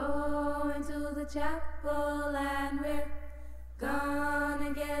the chapel and we're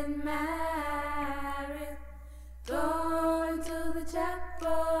gonna get married. Going to the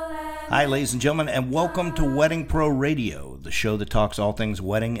chapel and... Hi, ladies and gentlemen, and welcome to Wedding Pro Radio, the show that talks all things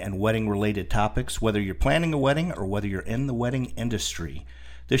wedding and wedding-related topics, whether you're planning a wedding or whether you're in the wedding industry.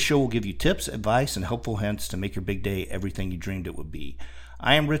 This show will give you tips, advice, and helpful hints to make your big day everything you dreamed it would be.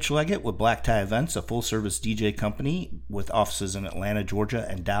 I am Rich Leggett with Black Tie Events, a full-service DJ company with offices in Atlanta, Georgia,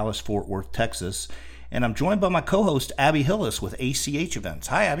 and Dallas, Fort Worth, Texas. And I'm joined by my co-host, Abby Hillis with ACH Events.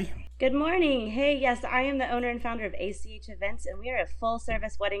 Hi, Abby. Good morning. Hey, yes, I am the owner and founder of ACH Events, and we are a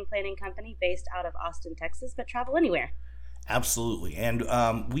full-service wedding planning company based out of Austin, Texas, but travel anywhere. Absolutely. And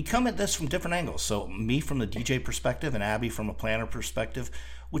we come at this from different angles. So me from the DJ perspective and Abby from a planner perspective,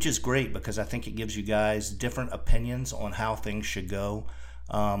 which is great because I think it gives you guys different opinions on how things should go.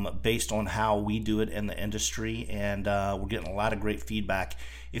 Based on how we do it in the industry, and we're getting a lot of great feedback.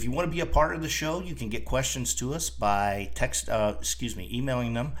 If you want to be a part of the show, you can get questions to us by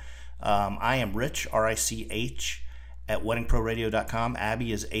emailing them. I am Rich, R-I-C-H, at weddingproradio.com.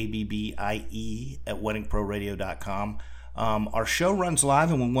 Abby is A-B-B-I-E at weddingproradio.com. Our show runs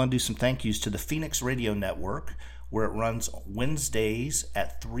live, and we want to do some thank yous to the Phoenix Radio Network, where it runs Wednesdays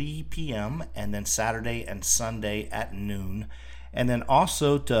at 3 p.m. and then Saturday and Sunday at noon. And then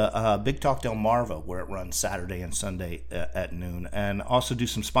also to Big Talk Delmarva, where it runs Saturday and Sunday at noon. And also do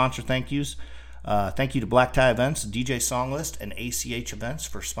some sponsor thank yous. Thank you to Black Tie Events, DJ Song List, and ACH Events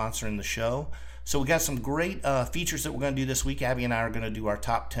for sponsoring the show. So we got some great features that we're going to do this week. Abby and I are going to do our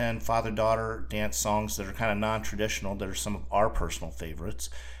top 10 father-daughter dance songs that are kind of non-traditional, that are some of our personal favorites.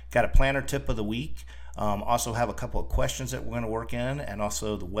 Got a planner tip of the week. Also have a couple of questions that we're going to work in, and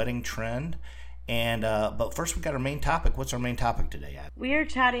also the wedding trend. And but first, we got our main topic. What's our main topic today, Abby? We are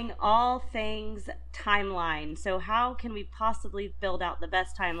chatting all things timeline. So how can we possibly build out the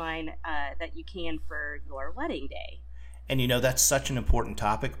best timeline that you can for your wedding day? And you know, that's such an important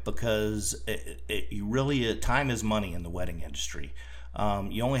topic because time is money in the wedding industry.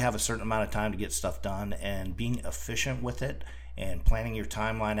 You only have a certain amount of time to get stuff done, and being efficient with it and planning your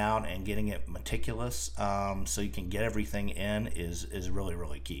timeline out and getting it meticulous so you can get everything in is really,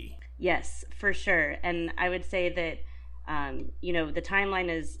 really key. Yes, for sure. And I would say that, the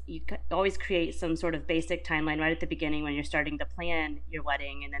timeline is, you always create some sort of basic timeline right at the beginning when you're starting to plan your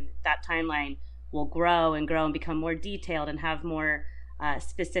wedding. And then that timeline will grow and become more detailed and have more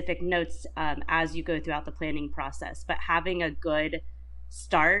specific notes as you go throughout the planning process. But having a good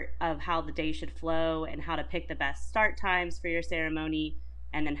start of how the day should flow and how to pick the best start times for your ceremony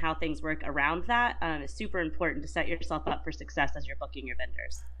and then how things work around that is super important to set yourself up for success as you're booking your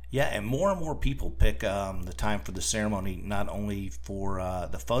vendors. Yeah, and more people pick the time for the ceremony, not only for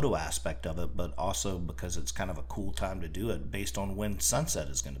the photo aspect of it, but also because it's kind of a cool time to do it based on when sunset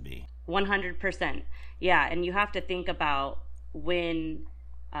is going to be. 100%. Yeah, and you have to think about when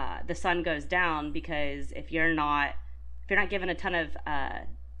the sun goes down, because if you're not given a ton of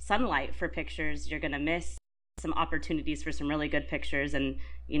sunlight for pictures, you're going to miss some opportunities for some really good pictures. And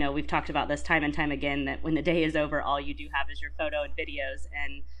we've talked about this time and time again, that when the day is over, all you do have is your photo and videos,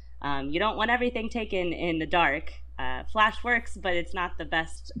 and you don't want everything taken in the dark. Flash works, but it's not the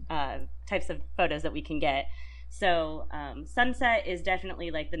best types of photos that we can get. So sunset is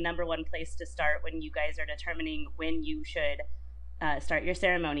definitely like the number one place to start when you guys are determining when you should start your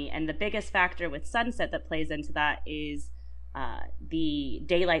ceremony. And the biggest factor with sunset that plays into that is the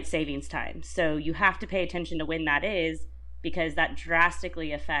daylight savings time. So you have to pay attention to when that is, because that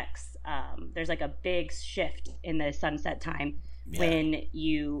drastically affects, there's like a big shift in the sunset time. Yeah. when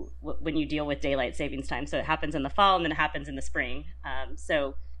you deal with daylight savings time. So it happens in the fall and then it happens in the spring.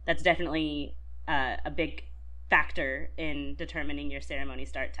 So that's definitely a big factor in determining your ceremony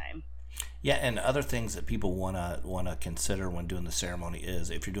start time. Yeah, and other things that people want to consider when doing the ceremony is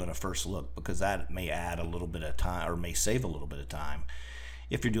if you're doing a first look, because that may add a little bit of time or may save a little bit of time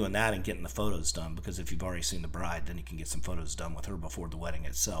if you're doing that and getting the photos done, because if you've already seen the bride, then you can get some photos done with her before the wedding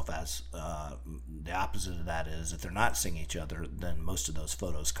itself. As the opposite of that is if they're not seeing each other, then most of those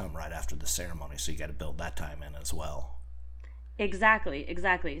photos come right after the ceremony, so you got to build that time in as well.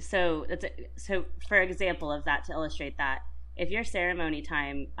 Exactly. So for example of that, to illustrate that, if your ceremony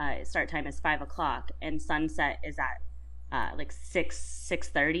time start time is 5:00 and sunset is at like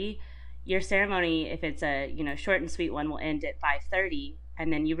 6:30, your ceremony, if it's a short and sweet one, will end at 5:30,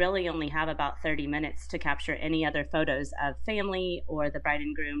 and then you really only have about 30 minutes to capture any other photos of family or the bride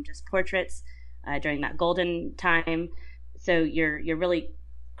and groom, just portraits during that golden time. So you're really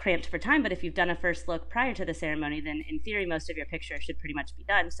cramped for time. But if you've done a first look prior to the ceremony, then in theory most of your pictures should pretty much be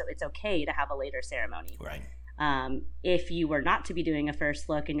done. So it's okay to have a later ceremony. Right. If you were not to be doing a first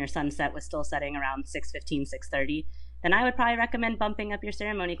look and your sunset was still setting around 6:15, 6:30, then I would probably recommend bumping up your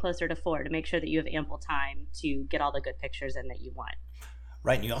ceremony closer to 4 to make sure that you have ample time to get all the good pictures in that you want.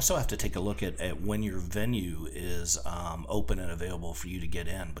 Right, and you also have to take a look at when your venue is open and available for you to get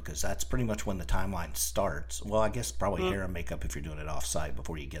in, because that's pretty much when the timeline starts. Well, I guess probably hair and makeup if you're doing it off-site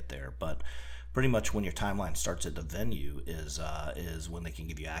before you get there, but pretty much when your timeline starts at the venue is when they can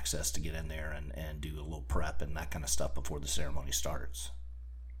give you access to get in there and do a little prep and that kind of stuff before the ceremony starts.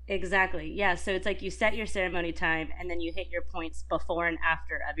 Exactly. Yeah. So it's like you set your ceremony time and then you hit your points before and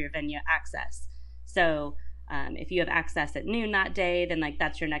after of your venue access. So if you have access at noon that day, then like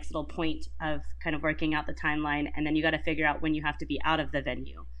that's your next little point of kind of working out the timeline. And then you got to figure out when you have to be out of the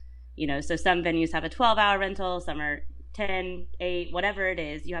venue. You know, so some venues have a 12-hour rental, some are 10, 8, whatever it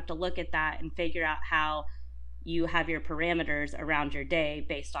is. You have to look at that and figure out how you have your parameters around your day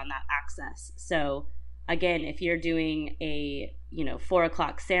based on that access. So again, if you're doing a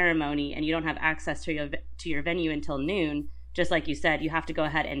 4:00 ceremony and you don't have access to your venue until noon, just like you said, you have to go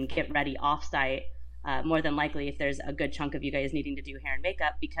ahead and get ready offsite. More than likely, if there's a good chunk of you guys needing to do hair and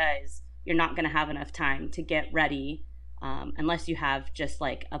makeup, because you're not going to have enough time to get ready unless you have just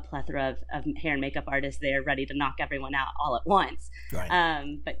like a plethora of hair and makeup artists there ready to knock everyone out all at once.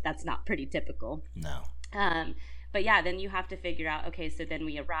 Right. But that's not pretty typical. No. But yeah, then you have to figure out, okay, so then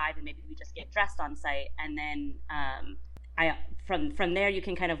we arrive and maybe we just get dressed on site, and then from there you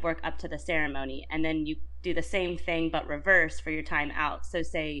can kind of work up to the ceremony, and then you do the same thing but reverse for your time out. So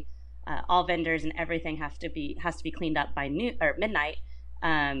say all vendors and everything has to be cleaned up by noon or midnight.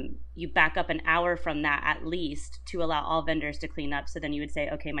 You back up an hour from that at least to allow all vendors to clean up. So then you would say,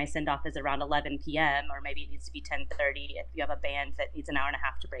 okay, my send off is around 11 p.m. or maybe it needs to be 10:30 if you have a band that needs an hour and a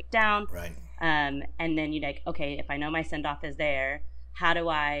half to break down. Right. And then you're like, okay, if I know my send off is there, how do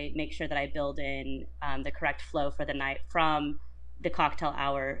I make sure that I build in the correct flow for the night from the cocktail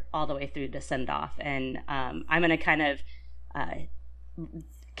hour all the way through to send off? And I'm going to kind of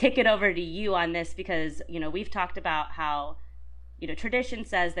kick it over to you on this, because we've talked about how tradition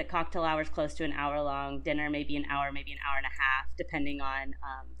says that cocktail hour is close to an hour long, dinner maybe an hour, maybe an hour and a half, depending on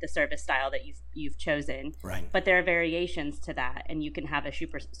the service style that you've chosen. Right. But there are variations to that, and you can have a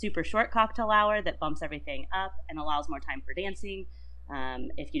super short cocktail hour that bumps everything up and allows more time for dancing.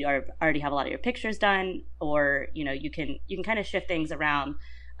 If you already have a lot of your pictures done, or you can kind of shift things around.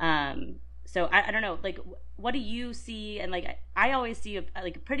 So I don't know, like, what do you see? And like, I always see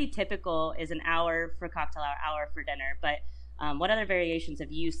like pretty typical is an hour for cocktail hour for dinner. But what other variations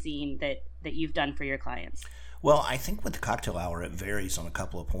have you seen that you've done for your clients? Well, I think with the cocktail hour, it varies on a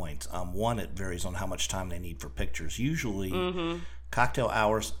couple of points. One, it varies on how much time they need for pictures. Usually, cocktail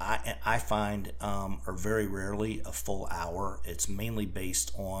hours, I find, are very rarely a full hour. It's mainly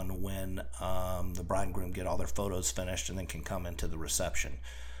based on when the bride and groom get all their photos finished and then can come into the reception.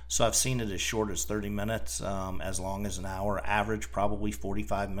 So I've seen it as short as 30 minutes, as long as an hour. Average probably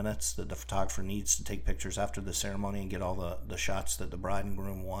 45 minutes that the photographer needs to take pictures after the ceremony and get all the shots that the bride and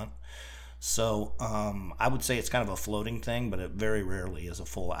groom want. So I would say it's kind of a floating thing, but it very rarely is a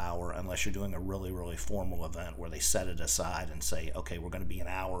full hour unless you're doing a really, really formal event where they set it aside and say, okay, we're going to be an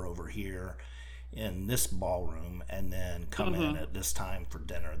hour over here in this ballroom and then come in at this time for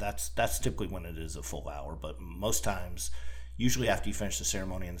dinner. That's typically when it is a full hour, but most times, usually after you finish the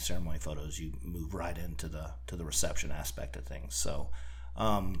ceremony and the ceremony photos, you move right into the reception aspect of things. So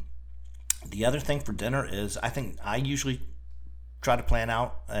the other thing for dinner is, I think I usually try to plan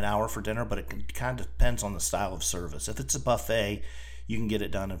out an hour for dinner, but it kind of depends on the style of service. If it's a buffet, you can get it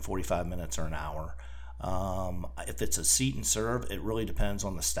done in 45 minutes or an hour. If it's a seat and serve, it really depends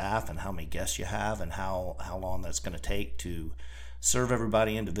on the staff and how many guests you have and how long that's going to take to serve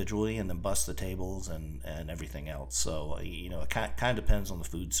everybody individually and then bust the tables and everything else. So, it kind of depends on the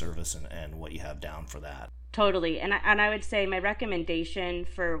food service and what you have down for that. Totally. And I would say my recommendation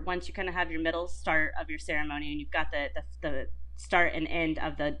for once you kind of have your middle start of your ceremony and you've got the start and end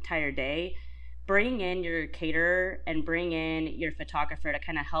of the entire day, bring in your caterer and bring in your photographer to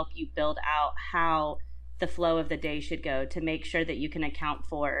kind of help you build out how the flow of the day should go, to make sure that you can account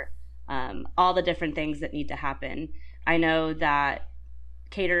for all the different things that need to happen. I know that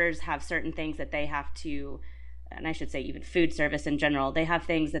caterers have certain things that they have to, and I should say even food service in general, they have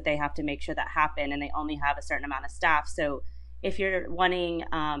things that they have to make sure that happen, and they only have a certain amount of staff. So if you're wanting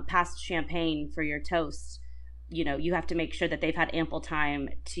passed champagne for your toast, you have to make sure that they've had ample time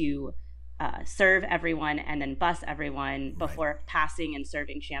to serve everyone and then bus everyone before passing and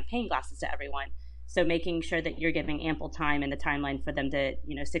serving champagne glasses to everyone. So making sure that you're giving ample time in the timeline for them to,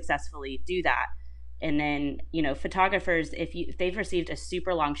 successfully do that And then, photographers, if they've received a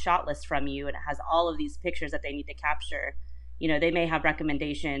super long shot list from you and it has all of these pictures that they need to capture, they may have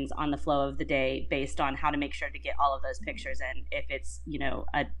recommendations on the flow of the day based on how to make sure to get all of those pictures in if it's,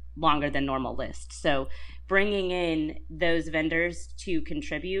 a longer than normal list. So bringing in those vendors to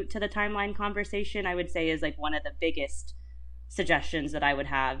contribute to the timeline conversation, I would say, is like one of the biggest suggestions that I would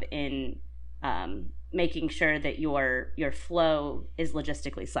have in making sure that your flow is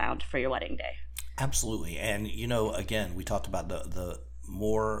logistically sound for your wedding day. Absolutely. And, again, we talked about the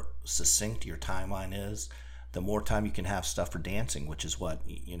more succinct your timeline is, the more time you can have stuff for dancing, which is what,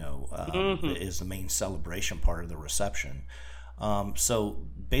 is the main celebration part of the reception. So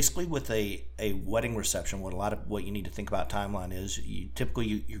basically with a wedding reception, what you need to think about timeline is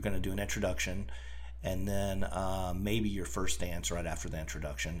typically you're going to do an introduction and then maybe your first dance right after the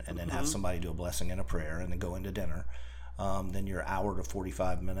introduction, and then have somebody do a blessing and a prayer and then go into dinner. Then your hour to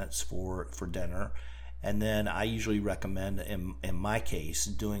 45 minutes for dinner. And then I usually recommend, in my case,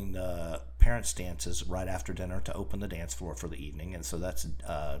 doing the parents' dances right after dinner to open the dance floor for the evening. And so that's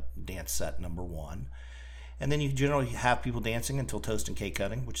dance set number 1. And then you generally have people dancing until toast and cake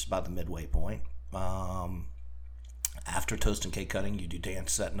cutting, which is about the midway point. After toast and cake cutting, you do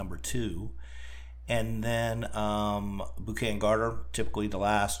dance set number 2. And then bouquet and garter, typically the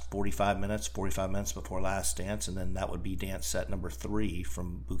last 45 minutes before last dance. And then that would be dance set number 3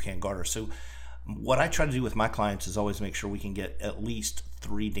 from bouquet and garter. So what I try to do with my clients is always make sure we can get at least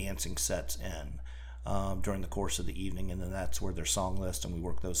 3 dancing sets in during the course of the evening, and then that's where their song list, and we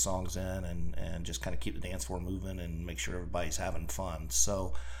work those songs in and just kind of keep the dance floor moving and make sure everybody's having fun.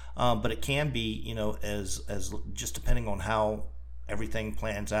 So, but it can be, as just depending on how everything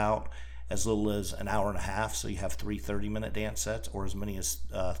plans out, as little as an hour and a half, so you have 3 30-minute dance sets, or as many as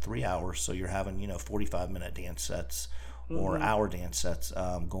 3 hours, so you're having 45-minute dance sets or hour dance sets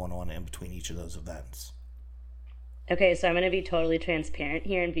going on in between each of those events. Okay, so I'm going to be totally transparent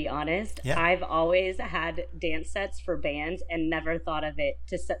here and be honest. Yeah. I've always had dance sets for bands and never thought of it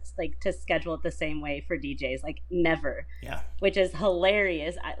to schedule it the same way for DJs, never. Yeah. Which is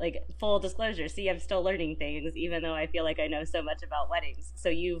hilarious. Full disclosure, see, I'm still learning things, even though I feel like I know so much about weddings. So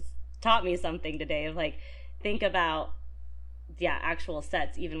you've taught me something today of think about actual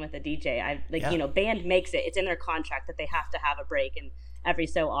sets even with a DJ. Band makes it, it's in their contract that they have to have a break and every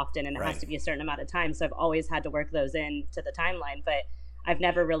so often, and it has to be a certain amount of time, so I've always had to work those in to the timeline, but I've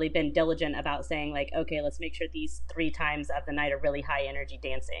never really been diligent about saying okay, let's make sure these 3 times of the night are really high energy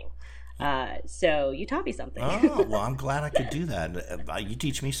dancing. So you taught me something. Oh, well, I'm glad I could do that. You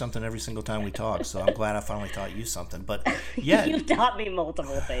teach me something every single time we talk, so I'm glad I finally taught you something. But yeah, you've taught me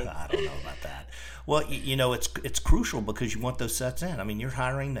multiple things. I don't know about that. Well, it's crucial because you want those sets in. I mean, you're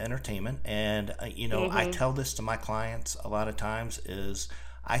hiring the entertainment, and I tell this to my clients a lot of times is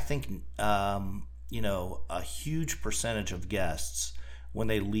I think a huge percentage of guests when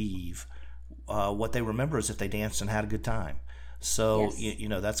they leave, what they remember is if they danced and had a good time. So, yes.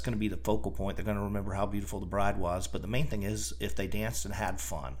 That's going to be the focal point. They're going to remember how beautiful the bride was. But the main thing is if they danced and had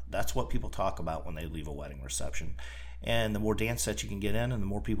fun. That's what people talk about when they leave a wedding reception. And the more dance sets you can get in and the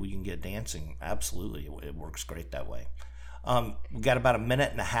more people you can get dancing, absolutely, it works great that way. We've got about a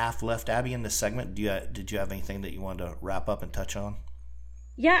minute and a half left, Abby, in this segment. Did you have anything that you wanted to wrap up and touch on?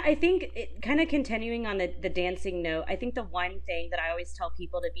 Yeah, I think kind of continuing on the dancing note, I think the one thing that I always tell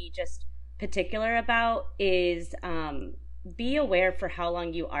people to be just particular about is be aware for how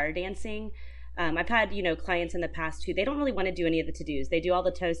long you are dancing. I've had, clients in the past who they don't really want to do any of the to-dos. They do all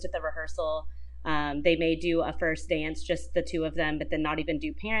the toast at the rehearsal. They may do a first dance, just the 2 of them, but then not even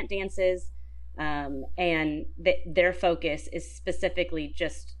do parent dances. And their focus is specifically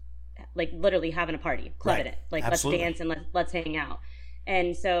just literally having a party, clubbing it. Absolutely. Let's dance and let's hang out.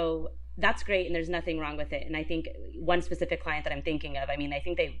 And so that's great, and there's nothing wrong with it. And I think one specific client that I'm thinking of, I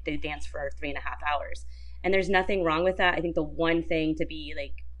think they dance for 3.5 hours. And there's nothing wrong with that. I think the one thing to be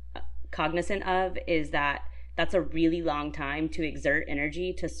cognizant of is that that's a really long time to exert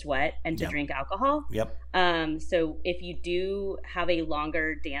energy, to sweat, and to drink alcohol. Yep. So if you do have a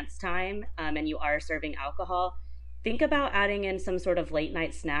longer dance time and you are serving alcohol, think about adding in some sort of late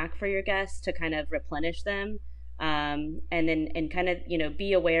night snack for your guests to kind of replenish them. And kind of,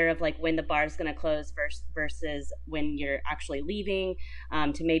 be aware of when the bar is going to close versus when you're actually leaving,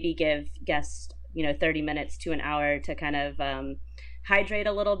 to maybe give guests 30 minutes to an hour to kind of hydrate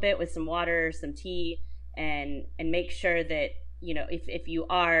a little bit with some water, some tea, and make sure that, if you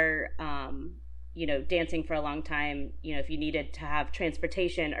are, dancing for a long time, if you needed to have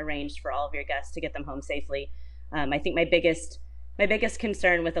transportation arranged for all of your guests to get them home safely. I think my biggest my biggest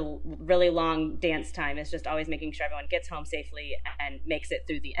concern with a really long dance time is just always making sure everyone gets home safely and makes it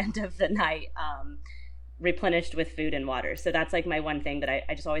through the end of the night replenished with food and water. So that's like my one thing that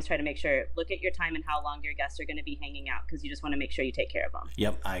I just always try to make sure, look at your time and how long your guests are going to be hanging out, because you just want to make sure you take care of them.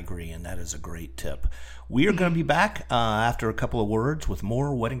 Yep, I agree, and that is a great tip. We are going to be back after a couple of words with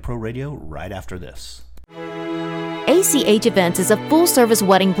more Wedding Pro Radio right after this. ACH Events is a full-service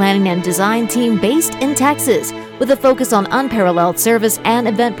wedding planning and design team based in Texas with a focus on unparalleled service and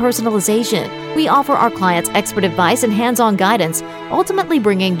event personalization. We offer our clients expert advice and hands-on guidance, ultimately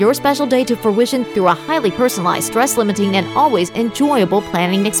bringing your special day to fruition through a highly personalized, stress-limiting, and always enjoyable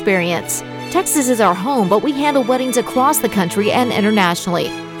planning experience. Texas is our home, but we handle weddings across the country and internationally.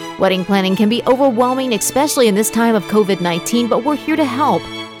 Wedding planning can be overwhelming, especially in this time of COVID-19, but we're here to help.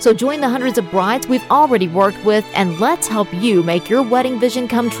 So join the hundreds of brides we've already worked with, and let's help you make your wedding vision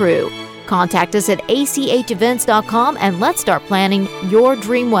come true. Contact us at achevents.com and let's start planning your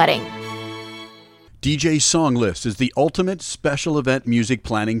dream wedding. DJ Song List is the ultimate special event music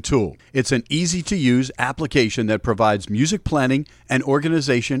planning tool. It's an easy-to-use application that provides music planning and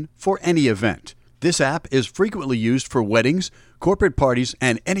organization for any event. This app is frequently used for weddings, corporate parties,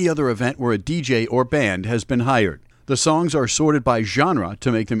 and any other event where a DJ or band has been hired. The songs are sorted by genre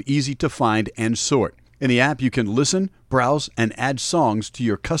to make them easy to find and sort. In the app, you can listen, browse, and add songs to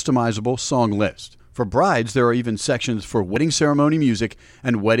your customizable song list. For brides, there are even sections for wedding ceremony music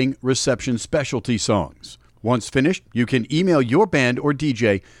and wedding reception specialty songs. Once finished, you can email your band or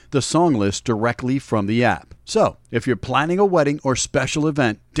DJ the song list directly from the app. So, if you're planning a wedding or special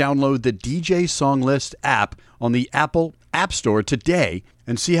event, download the DJ Song List app on the Apple App Store today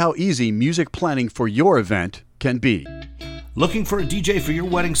and see how easy music planning for your event can be. Looking for a DJ for your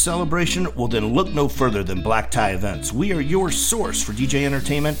wedding celebration? Well, then look no further than Black Tie Events. We are your source for DJ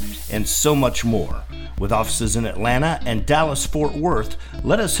entertainment and so much more. With offices in Atlanta and Dallas-Fort Worth,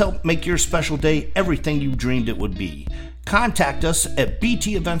 let us help make your special day everything you dreamed it would be. Contact us at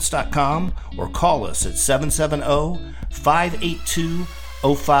btevents.com or call us at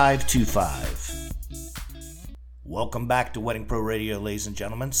 770-582-0525. Welcome back to Wedding Pro Radio, ladies and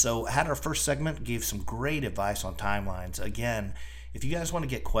gentlemen. So, had our first segment, gave some great advice on timelines. Again, if you guys want to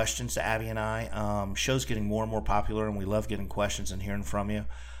get questions to Abby and I, show's getting more and more popular, and we love getting questions and hearing from you.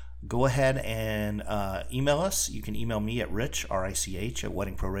 Go ahead and email us. You can email me at Rich, R-I-C-H, at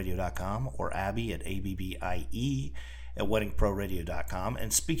weddingproradio.com, or Abby at A-B-B-I-E at weddingproradio.com.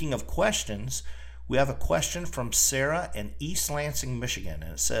 And speaking of questions, we have a question from Sarah in East Lansing, Michigan,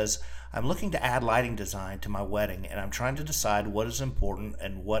 and it says, I'm looking to add lighting design to my wedding, and I'm trying to decide what is important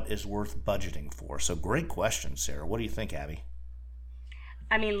and what is worth budgeting for. So great question, Sarah. What do you think, Abby?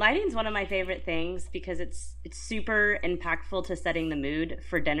 I mean, lighting's one of my favorite things because it's super impactful to setting the mood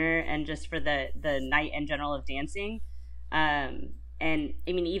for dinner and just for the night in general of dancing. And I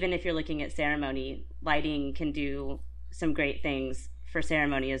mean, even if you're looking at ceremony, lighting can do some great things for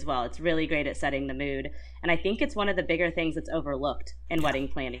ceremony as well. It's really great at setting the mood. And I think it's one of the bigger things that's overlooked in wedding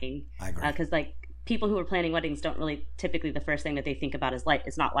planning. I agree. Because people who are planning weddings don't really, typically the first thing that they think about is light.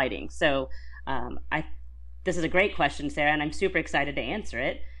 It's not lighting. So this is a great question, Sarah, and I'm super excited to answer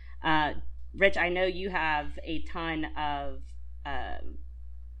it. Rich, I know you have a ton of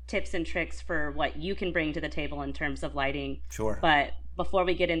tips and tricks for what you can bring to the table in terms of lighting. Sure. But before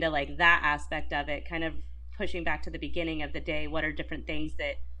we get into that aspect of it, kind of pushing back to the beginning of the day, what are different things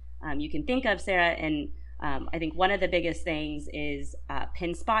that you can think of, Sarah? And I think one of the biggest things is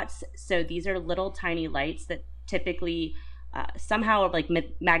pin spots. So these are little tiny lights that typically somehow are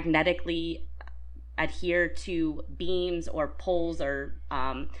magnetically adhere to beams or poles, or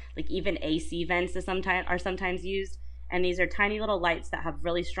even AC vents are sometimes used. And these are tiny little lights that have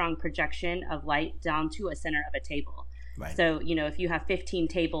really strong projection of light down to a center of a table. Right. So, if you have 15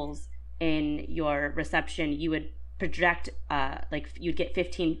 tables in your reception, you would project, you'd get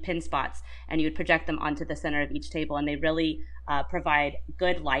 15 pin spots and you would project them onto the center of each table. And they really provide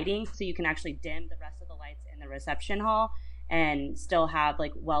good lighting, so you can actually dim the rest of the lights in the reception hall and still have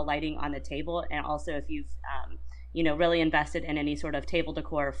well lighting on the table. And also if you've, really invested in any sort of table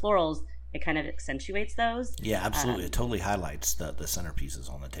decor or florals, it kind of accentuates those. Yeah, absolutely. It totally highlights the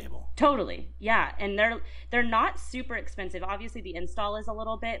centerpieces on the table. Totally. Yeah. And they're not super expensive. Obviously the install is a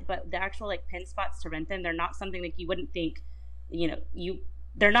little bit, but the actual pin spots to rent them, they're not something you wouldn't think,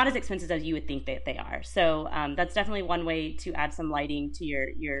 they're not as expensive as you would think that they are. So that's definitely one way to add some lighting to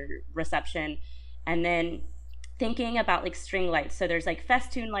your reception. And then thinking about string lights. So there's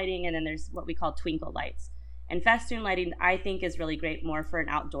festoon lighting, and then there's what we call twinkle lights. And festoon lighting, I think, is really great more for an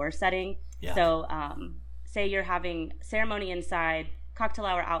outdoor setting. Yeah. So say you're having ceremony inside, cocktail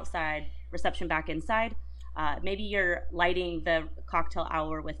hour outside, reception back inside. Maybe you're lighting the cocktail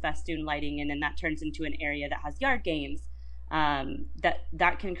hour with festoon lighting, and then that turns into an area that has yard games.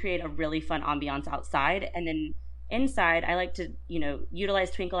 That can create a really fun ambiance outside. And then inside, I like to,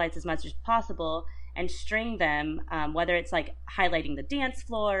 utilize twinkle lights as much as possible and string them, whether it's like highlighting the dance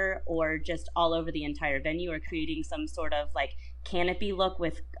floor or just all over the entire venue, or creating some sort of like canopy look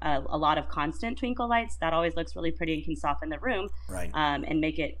with a lot of constant twinkle lights. That always looks really pretty and can soften the room, right? And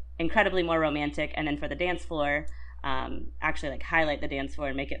make it incredibly more romantic. And then for the dance floor, actually like highlight the dance floor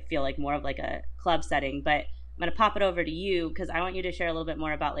and make it feel like more of like a club setting. But I'm going to pop it over to you because I want you to share a little bit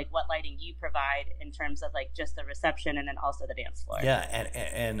more about like what lighting you provide in terms of like just the reception and then also the dance floor. Yeah,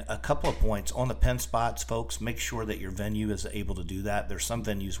 and a couple of points on the pin spots, folks. Make sure that your venue is able to do that. There's some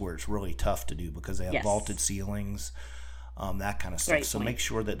venues where it's really tough to do because they have vaulted ceilings, that kind of stuff. Great point. Make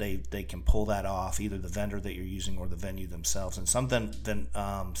sure that they can pull that off, either the vendor that you're using or the venue themselves. And some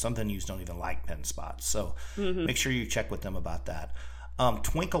venues don't even like pin spots, so make sure you check with them about that.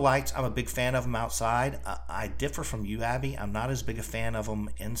 Twinkle lights, I'm a big fan of them outside. I differ from you, Abby. I'm not as big a fan of them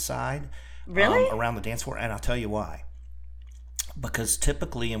inside. Really? Around the dance floor, and I'll tell you why. Because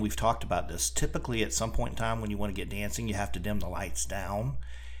typically, and we've talked about this, typically at some point in time when you want to get dancing, you have to dim the lights down.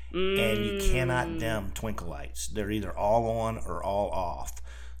 And you cannot dim twinkle lights. They're either all on or all off.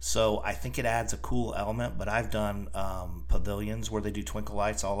 So I think it adds a cool element, but I've done pavilions where they do twinkle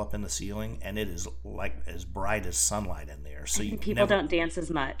lights all up in the ceiling, and it is like as bright as sunlight in there. So people don't dance as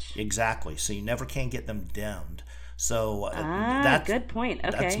much. Exactly. So you never can get them dimmed. So that's good point.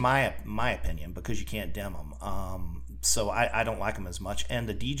 Okay, that's my opinion, because you can't dim them. So I don't like them as much. And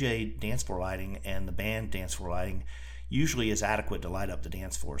the DJ dance floor lighting and the band dance floor lighting usually is adequate to light up the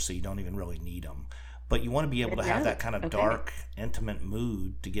dance floor, so you don't even really need them. But you want to be able to have that kind of dark, intimate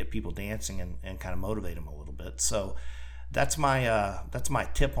mood to get people dancing and kind of motivate them a little bit. So that's my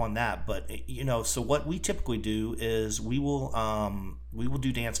tip on that. But so what we typically do is we will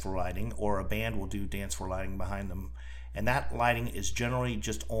do dance floor lighting, or a band will do dance floor lighting behind them, and that lighting is generally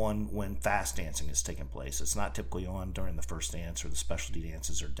just on when fast dancing is taking place. It's not typically on during the first dance or the specialty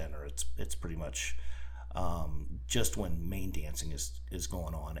dances or dinner. It's pretty much just when main dancing is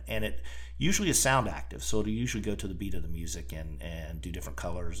going on, and it usually is sound active, so it'll usually go to the beat of the music and do different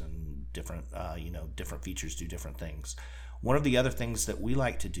colors and different different features do different things. One of the other things that we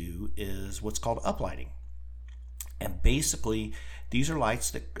like to do is what's called uplighting, and basically these are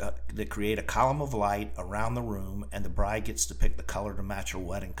lights that create a column of light around the room, and the bride gets to pick the color to match her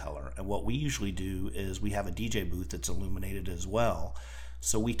wedding color. And what we usually do is we have a DJ booth that's illuminated as well.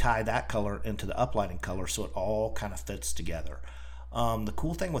 So we tie that color into the uplighting color so it all kind of fits together. The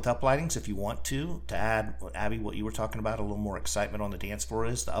cool thing with uplighting is, if you want to add, Abby, what you were talking about, a little more excitement on the dance floor,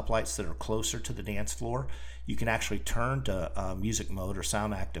 is the uplights that are closer to the dance floor, you can actually turn to music mode or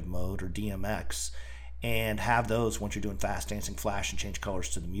sound active mode or DMX and have those, once you're doing fast dancing, flash and change colors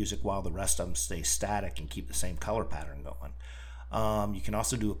to the music while the rest of them stay static and keep the same color pattern going. You can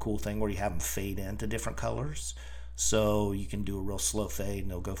also do a cool thing where you have them fade into different colors. So you can do a real slow fade,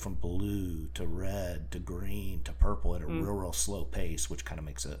 and they'll go from blue to red to green to purple at a real slow pace, which kind of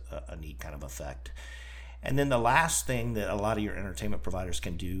makes a neat kind of effect. And then the last thing that a lot of your entertainment providers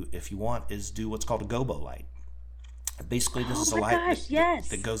can do, if you want, is do what's called a gobo light. Basically, this is a light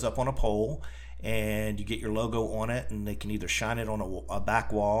that goes up on a pole, and you get your logo on it, and they can either shine it on a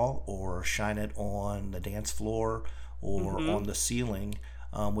back wall or shine it on the dance floor or on the ceiling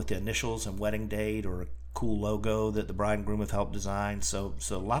with the initials and wedding date, or a cool logo that the bride and groom have helped design. So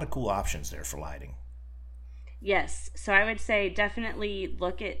a lot of cool options there for lighting. Yes. So I would say definitely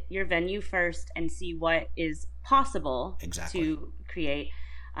look at your venue first and see what is possible to create.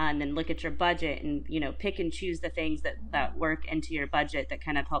 And then look at your budget and, pick and choose the things that work into your budget that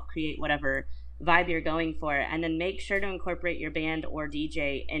kind of help create whatever vibe you're going for. And then make sure to incorporate your band or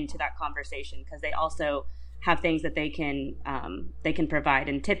DJ into that conversation, because they also have things that they can provide.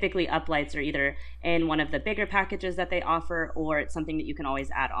 And typically uplights are either in one of the bigger packages that they offer, or it's something that you can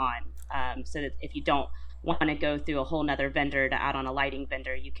always add on. So that if you don't want to go through a whole nother vendor to add on a lighting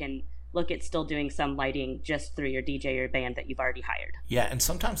vendor, you can look at still doing some lighting just through your DJ or band that you've already hired. Yeah, and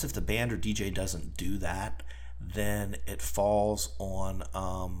sometimes if the band or DJ doesn't do that, then it falls on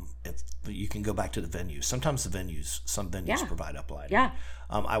you can go back to the venue. Sometimes some venues provide uplighting. Yeah.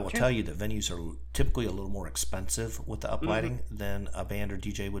 I will tell you that venues are typically a little more expensive with the uplighting than a band or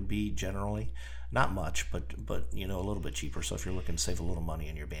DJ would be generally. Not much, but a little bit cheaper. So if you're looking to save a little money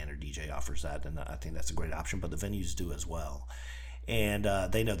and your band or DJ offers that, then I think that's a great option. But the venues do as well. And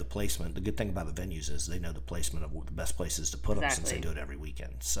they know the placement. The good thing about the venues is they know the placement of the best places to put them, since they do it every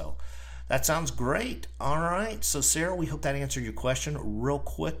weekend. So That sounds great. All right. So, Sarah, we hope that answered your question. Real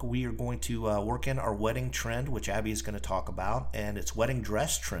quick, we are going to work in our wedding trend, which Abby is going to talk about, and it's wedding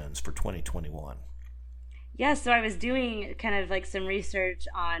dress trends for 2021. Yeah, so I was doing kind of like some research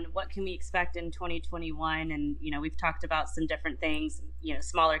on what can we expect in 2021, and we've talked about some different things,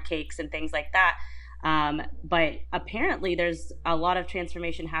 smaller cakes and things like that. But apparently, there's a lot of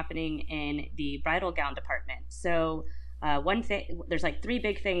transformation happening in the bridal gown department. So one thing, there's like three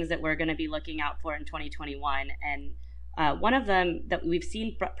big things that we're going to be looking out for in 2021, and one of them that we've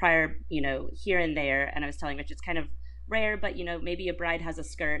seen prior, here and there, and I was telling Rich it's kind of rare, but maybe a bride has a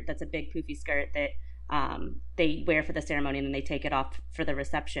skirt that's a big poofy skirt that they wear for the ceremony and then they take it off for the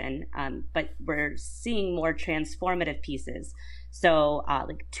reception. But we're seeing more transformative pieces. So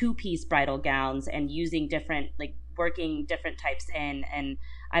like two-piece bridal gowns and using different, like working different types in. And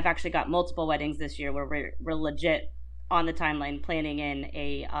I've actually got multiple weddings this year where we're legit on the timeline planning in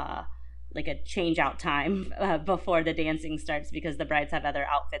a change out time before the dancing starts, because the brides have other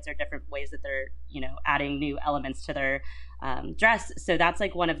outfits or different ways that they're, adding new elements to their dress. So that's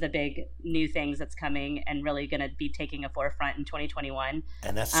like one of the big new things that's coming and really going to be taking a forefront in 2021.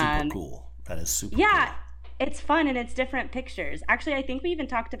 And that's super cool. That is super cool. It's fun and it's different pictures. Actually, I think we even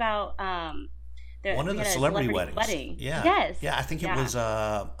talked about one of the celebrity weddings. Yeah. Yes. Yeah, I think it was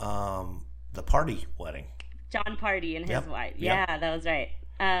the Party wedding. John Party and his wife. Yeah, that was right.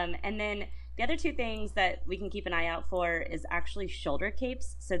 And then the other two things that we can keep an eye out for is actually shoulder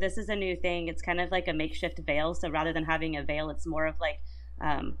capes. So this is a new thing. It's kind of like a makeshift veil. So rather than having a veil, it's more of like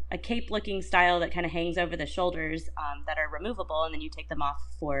a cape-looking style that kind of hangs over the shoulders that are removable, and then you take them off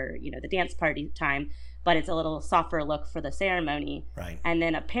for the dance party time. But it's a little softer look for the ceremony. Right. And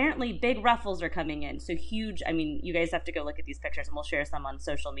then apparently big ruffles are coming in. So huge. I mean, you guys have to go look at these pictures, and we'll share some on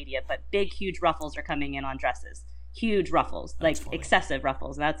social media. But big, huge ruffles are coming in on dresses. Huge ruffles, that's like funny. Excessive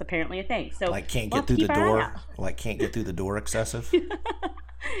ruffles. That's apparently a thing. So like can't get through the door. Like can't get through the door excessive.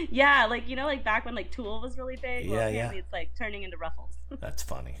 Yeah, like like back when like tulle was really big. Yeah, well, apparently it's like turning into ruffles. That's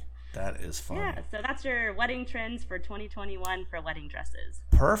funny. That is funny. Yeah, so that's your wedding trends for 2021 for wedding dresses.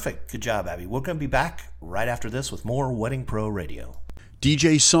 Perfect. Good job, Abby. We're going to be back right after this with more Wedding Pro Radio.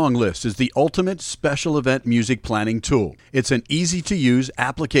 DJ Song List is the ultimate special event music planning tool. It's an easy-to-use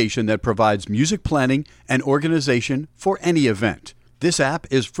application that provides music planning and organization for any event. This app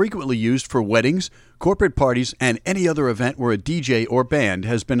is frequently used for weddings, corporate parties, and any other event where a DJ or band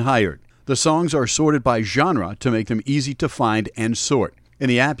has been hired. The songs are sorted by genre to make them easy to find and sort. In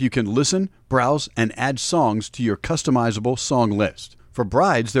the app, you can listen, browse, and add songs to your customizable song list. For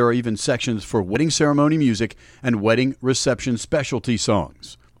brides, there are even sections for wedding ceremony music and wedding reception specialty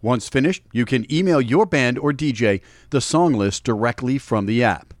songs. Once finished, you can email your band or DJ the song list directly from the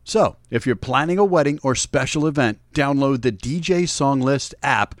app. So, if you're planning a wedding or special event, download the DJ Song List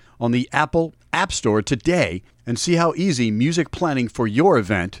app on the Apple App Store today and see how easy music planning for your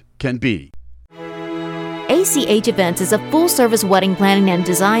event can be. ACH Events is a full-service wedding planning and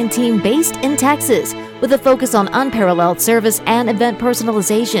design team based in Texas with a focus on unparalleled service and event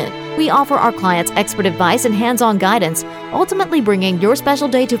personalization. We offer our clients expert advice and hands-on guidance, ultimately bringing your special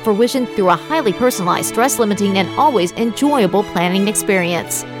day to fruition through a highly personalized, stress-limiting, and always enjoyable planning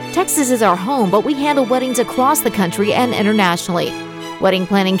experience. Texas is our home, but we handle weddings across the country and internationally. Wedding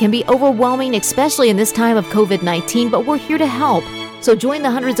planning can be overwhelming, especially in this time of COVID-19, but we're here to help. So join the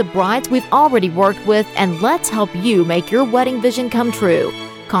hundreds of brides we've already worked with, and let's help you make your wedding vision come true.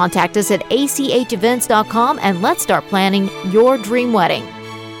 Contact us at achevents.com and let's start planning your dream wedding.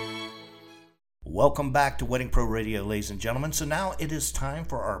 Welcome back to Wedding Pro Radio, ladies and gentlemen. So now it is time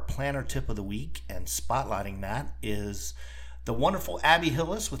for our planner tip of the week, and spotlighting that is the wonderful Abby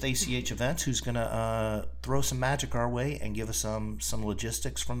Hillis with ACH Events, who's going to throw some magic our way and give us some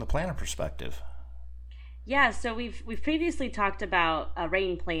logistics from the planner perspective. Yeah, so we've previously talked about a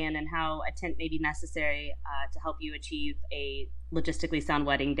rain plan and how a tent may be necessary to help you achieve a logistically sound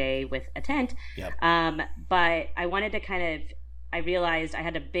wedding day with a tent. Yep. But I wanted to I realized I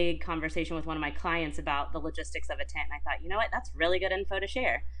had a big conversation with one of my clients about the logistics of a tent, and I thought, you know what, that's really good info to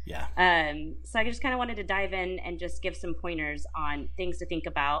share. Yeah. So I just kind of wanted to dive in and just give some pointers on things to think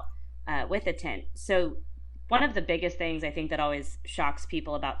about with a tent. So one of the biggest things I think that always shocks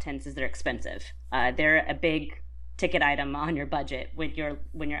people about tents is they're expensive. They're a big ticket item on your budget when you're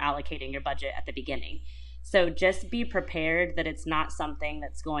allocating your budget at the beginning. So just be prepared that it's not something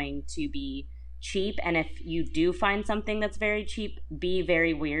that's going to be cheap. And if you do find something that's very cheap, be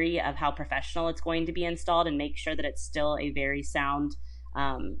very wary of how professional it's going to be installed and make sure that it's still a very sound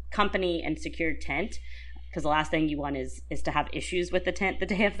company and secure tent. because the last thing you want is to have issues with the tent the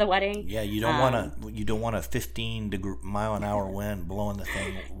day of the wedding. Yeah, you don't want a 15-mile-an-hour wind blowing the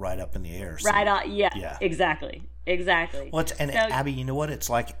thing right up in the air. So, right on. Yeah. Exactly. Well, Abby, you know what? It's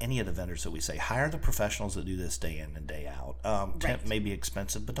like any of the vendors that we say, hire the professionals that do this day in and day out. Tent may be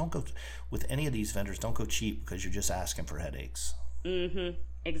expensive, but don't go with any of these vendors. Don't go cheap because you're just asking for headaches. Mm-hmm.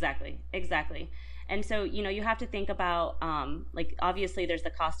 Exactly. And so, you have to think about, obviously there's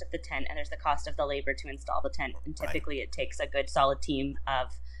the cost of the tent and there's the cost of the labor to install the tent. And typically it takes a good solid team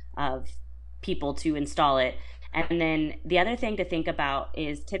of people to install it. And then the other thing to think about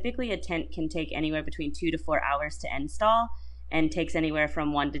is typically a tent can take anywhere between 2 to 4 hours to install and takes anywhere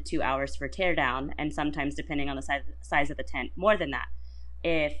from 1 to 2 hours for tear down. And sometimes, depending on the size of the tent, more than that.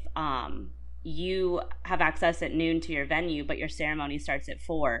 If you have access at noon to your venue, but your ceremony starts at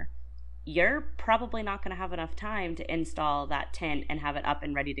 4, you're probably not going to have enough time to install that tent and have it up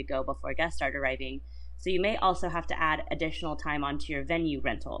and ready to go before guests start arriving. So you may also have to add additional time onto your venue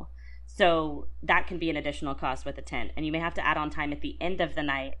rental. So that can be an additional cost with a tent. And you may have to add on time at the end of the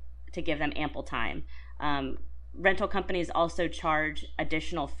night to give them ample time. Rental companies also charge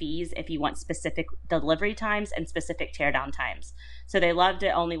additional fees if you want specific delivery times and specific teardown times. So they love to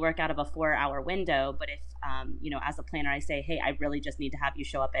only work out of a 4-hour window. But if, as a planner, I say, hey, I really just need to have you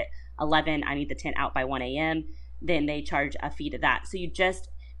show up at 11. I need the tent out by 1 a.m. Then they charge a fee to that. So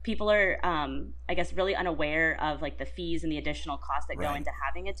people are, really unaware of like the fees and the additional costs that go into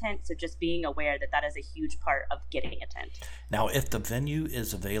having a tent. So just being aware that is a huge part of getting a tent. Now, if the venue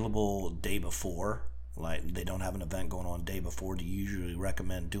is available day before, like they don't have an event going on day before, do you usually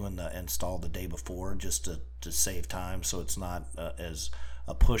recommend doing the install the day before just to save time so it's not as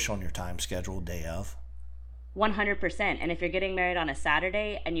a push on your time schedule day of? 100%. And if you're getting married on a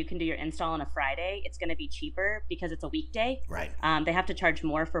Saturday and you can do your install on a Friday, it's going to be cheaper because it's a weekday. Right. They have to charge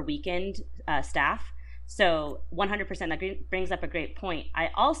more for weekend staff. So 100%, that brings up a great point. I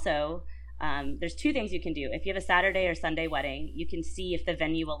also, there's 2 things you can do. If you have a Saturday or Sunday wedding, you can see if the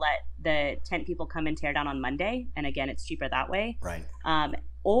venue will let the tent people come and tear down on Monday. And again, it's cheaper that way. Right.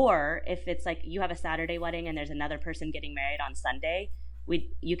 Or if it's like you have a Saturday wedding and there's another person getting married on Sunday,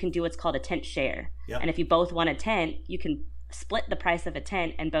 you can do what's called a tent share. Yep. And if you both want a tent, you can split the price of a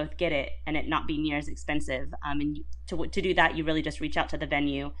tent and both get it and it not be near as expensive. And to do that, you really just reach out to the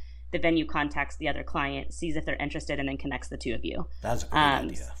venue. The venue contacts the other client, sees if they're interested, and then connects the 2 of you. That's a great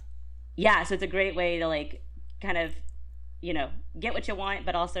idea. Yeah, so it's a great way to like kind of, get what you want,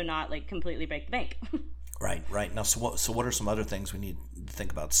 but also not like completely break the bank. Right. Now, so what are some other things we need to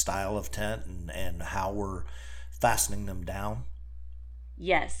think about? Style of tent and how we're fastening them down?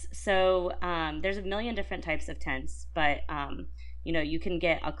 Yes. So there's a million different types of tents, but, you can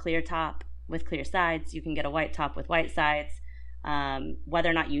get a clear top with clear sides. You can get a white top with white sides. Whether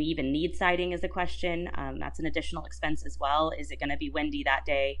or not you even need siding is a question. That's an additional expense as well. Is it going to be windy that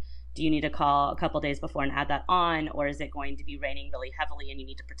day? Do you need to call a couple days before and add that on? Or is it going to be raining really heavily and you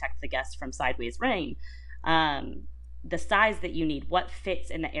need to protect the guests from sideways rain? The size that you need, what fits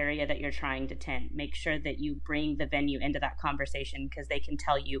in the area that you're trying to tent. Make sure that you bring the venue into that conversation because they can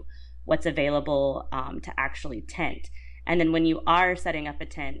tell you what's available to actually tent. And then when you are setting up a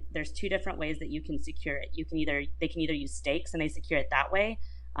tent, there's 2 different ways that you can secure it. They can either use stakes and they secure it that way,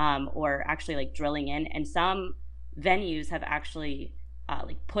 or actually like drilling in. And some venues have actually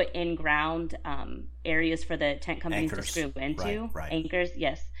put in ground areas for the tent companies to screw into. Right. Anchors,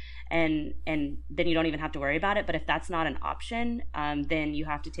 yes. And then you don't even have to worry about it. But if that's not an option, then you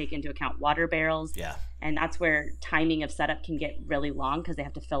have to take into account water barrels. Yeah. And that's where timing of setup can get really long because they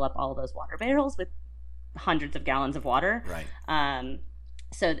have to fill up all of those water barrels with hundreds of gallons of water. Right.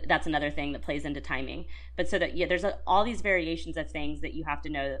 So that's another thing that plays into timing. But so that, there's all these variations of things that you have to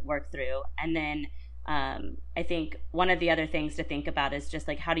know that work through. And then I think one of the other things to think about is just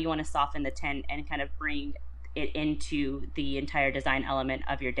like, how do you want to soften the tent and kind of bring it into the entire design element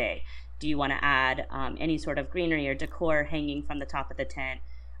of your day? Do you want to add any sort of greenery or decor hanging from the top of the tent?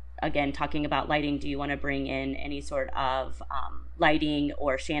 Again, talking about lighting, do you want to bring in any sort of lighting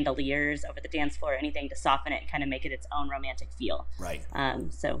or chandeliers over the dance floor, anything to soften it and kind of make it its own romantic feel? Right.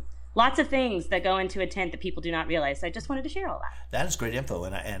 So lots of things that go into a tent that people do not realize. So I just wanted to share all that. That is great info,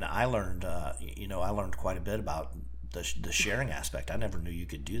 and I learned, I learned quite a bit about the sharing aspect. I never knew you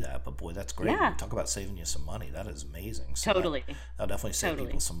could do that, but boy, that's great. Yeah. Talk about saving you some money. That is amazing. So Totally. That'll definitely save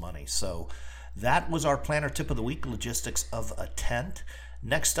people some money. So that was our planner tip of the week, logistics of a tent.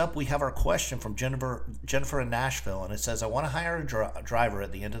 Next up, we have our question from Jennifer in Nashville, and it says, I want to hire a driver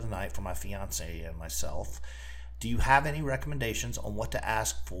at the end of the night for my fiance and myself. Do you have any recommendations on what to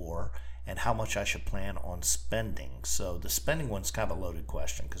ask for and how much I should plan on spending. So the spending one's kind of a loaded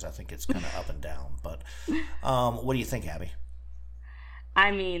question because I think it's kind of up and down. But what do you think, Abby?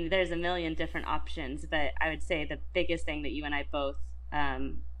 I mean, there's a million different options, but I would say the biggest thing that you and I both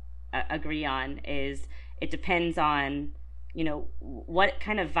agree on is it depends on, what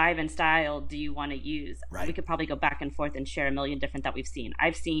kind of vibe and style do you want to use? Right. We could probably go back and forth and share a million different that we've seen.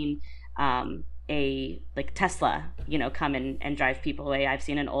 I've seen a Tesla, come and drive people away. I've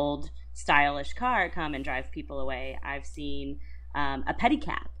seen an old stylish car come and drive people away. I've seen a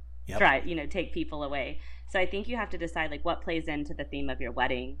pedicab drive, take people away. So I think you have to decide what plays into the theme of your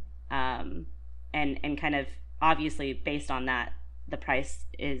wedding, and kind of obviously based on that, the price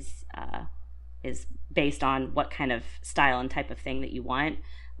is based on what kind of style and type of thing that you want.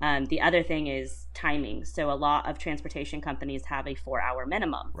 The other thing is timing. So a lot of transportation companies have a 4-hour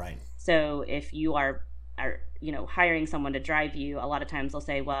minimum. Right. So if you are hiring someone to drive you, a lot of times they'll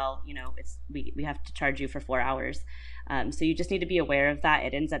say, well, we have to charge you for 4 hours. So you just need to be aware of that.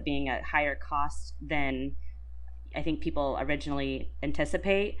 It ends up being a higher cost than I think people originally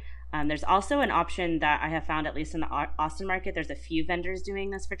anticipate. There's also an option that I have found, at least in the Austin market, there's a few vendors doing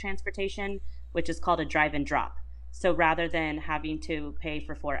this for transportation, which is called a drive and drop. So rather than having to pay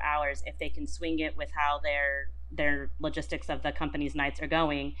for 4 hours, if they can swing it with how their logistics of the company's nights are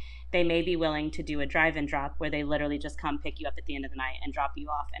going, they may be willing to do a drive and drop where they literally just come pick you up at the end of the night and drop you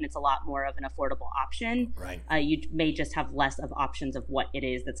off. And it's a lot more of an affordable option. Right. You may just have less of options of what it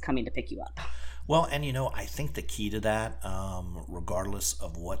is that's coming to pick you up. Well, and I think the key to that, regardless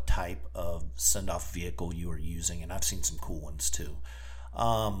of what type of send-off vehicle you are using, and I've seen some cool ones too,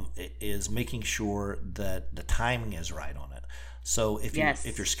 is making sure that the timing is right on it. So if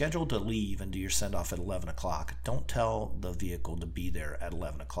you're scheduled to leave and do your send-off at 11 o'clock, don't tell the vehicle to be there at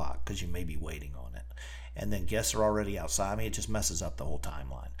 11 o'clock because you may be waiting on it. And then guests are already outside. I mean, it just messes up the whole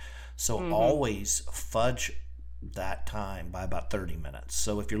timeline. So always fudge that time by about 30 minutes.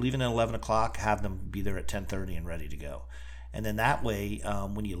 So if you're leaving at 11 o'clock, have them be there at 10:30 and ready to go. And then that way,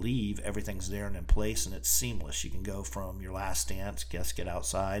 when you leave, everything's there and in place, and it's seamless. You can go from your last dance, guests get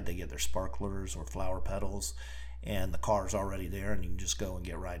outside, they get their sparklers or flower petals, and the car's already there, and you can just go and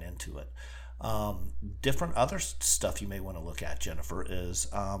get right into it. Different other stuff you may want to look at, Jennifer, is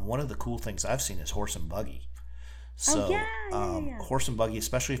one of the cool things I've seen is horse and buggy. So horse and buggy,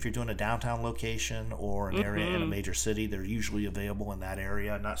 especially if you're doing a downtown location or an area in a major city, they're usually available in that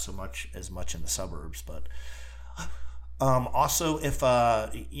area, not so much in the suburbs, but also if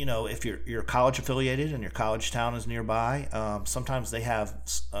if you're college affiliated and your college town is nearby, sometimes they have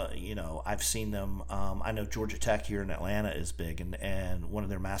I've seen them. I know Georgia Tech here in Atlanta is big, and one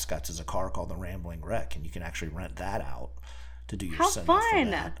of their mascots is a car called the Rambling Wreck, and you can actually rent that out to do your send off for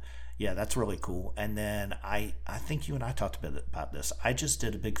that. Yeah, that's really cool. And then I think you and I talked a bit about this. I just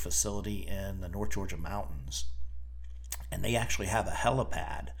did a big facility in the North Georgia mountains, and they actually have a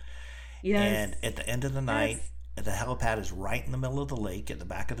helipad. Yes. And at the end of the night, the helipad is right in the middle of the lake at the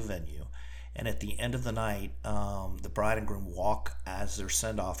back of the venue. And at the end of the night, the bride and groom walk as their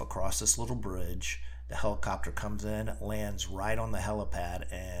send-off across this little bridge. The helicopter comes in, lands right on the helipad,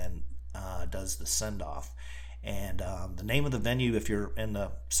 and does the send-off. And the name of the venue, if you're in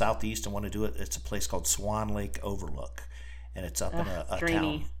the southeast and want to do it, it's a place called Swan Lake Overlook, and it's up in a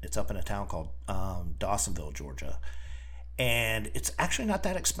town. It's up in a town called Dawsonville, Georgia, and it's actually not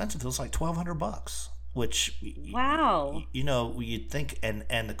that expensive. It was like $1,200, which you'd think.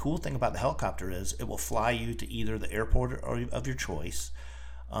 And the cool thing about the helicopter is it will fly you to either the airport of your choice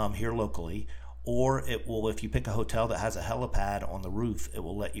here locally. Or it will, if you pick a hotel that has a helipad on the roof, it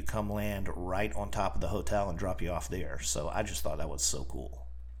will let you come land right on top of the hotel and drop you off there. So I just thought that was so cool.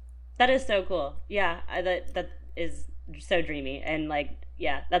 That is so cool. Yeah, that is so dreamy. And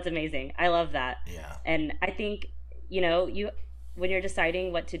that's amazing. I love that. Yeah. And I think, when you're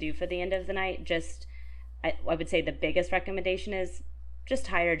deciding what to do for the end of the night, I would say the biggest recommendation is just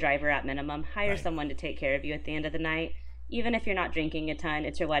hire a driver at minimum. Hire someone to take care of you at the end of the night. Even if you're not drinking a ton,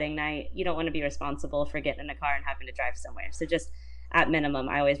 it's your wedding night. You don't want to be responsible for getting in a car and having to drive somewhere. So just at minimum,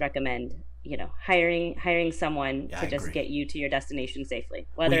 I always recommend, hiring someone to just get you to your destination safely,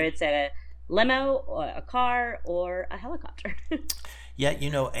 whether it's a limo or a car or a helicopter. Yeah,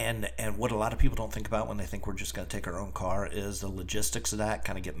 and what a lot of people don't think about when they think we're just going to take our own car is the logistics of that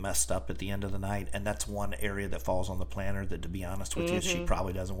kind of get messed up at the end of the night. And that's one area that falls on the planner that, to be honest with you, she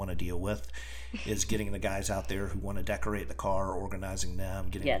probably doesn't want to deal with, is getting the guys out there who want to decorate the car, organizing them,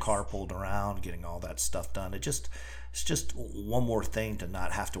 getting the car pulled around, getting all that stuff done. It's just one more thing to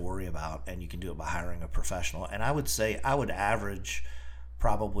not have to worry about, and you can do it by hiring a professional. And I would say I would average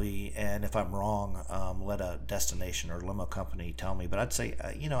probably, and if I'm wrong, let a destination or limo company tell me, but I'd say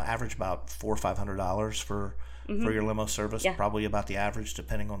average about $400 or $500 for your limo service. Yeah. Probably about the average,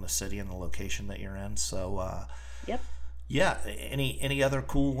 depending on the city and the location that you're in. So Yep. yeah, any other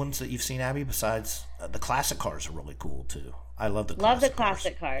cool ones that you've seen, Abby, besides the classic cars are really cool too. I love the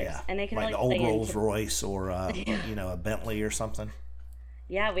classic cars. Yeah. And they can like really the old play Rolls into... Royce or a Bentley or something.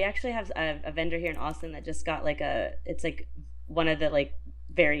 Yeah, we actually have a vendor here in Austin that just got it's like one of the like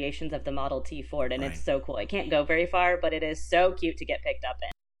variations of the Model T Ford, and It's so cool. It can't go very far, but it is so cute to get picked up in.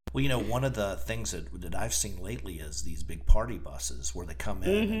 Well, one of the things that I've seen lately is these big party buses where they come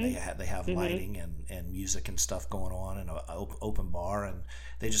in and they have lighting and music and stuff going on and an open bar, and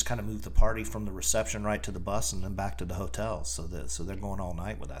they just kind of move the party from the reception right to the bus and then back to the hotel. So they're going all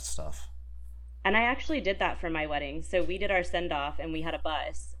night with that stuff. And I actually did that for my wedding. So we did our send-off, and we had a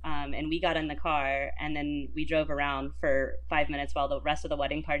bus, and we got in the car, and then we drove around for 5 minutes while the rest of the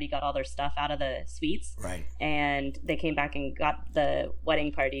wedding party got all their stuff out of the suites. Right. And they came back and got the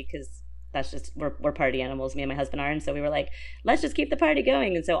wedding party, because that's just, we're party animals, me and my husband are. And so we were like, let's just keep the party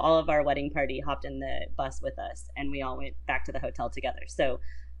going. And so all of our wedding party hopped in the bus with us, and we all went back to the hotel together. So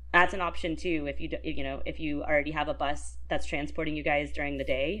that's an option too. If you already have a bus that's transporting you guys during the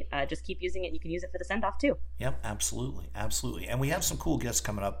day, just keep using it. You can use it for the send off too. Yep, absolutely. And we have some cool guests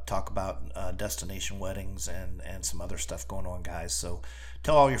coming up, talk about destination weddings and some other stuff going on, guys. So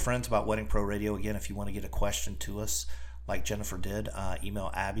tell all your friends about Wedding Pro Radio. Again, if you want to get a question to us, like Jennifer did,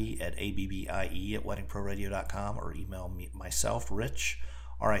 email Abby at abbie@weddingproradio.com or email myself, Rich,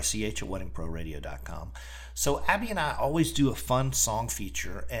 RICH at weddingproradio.com. So Abby and I always do a fun song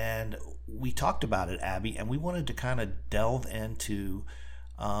feature, and we talked about it, Abby, and we wanted to kind of delve into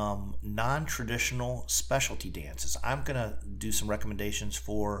non-traditional specialty dances. I'm going to do some recommendations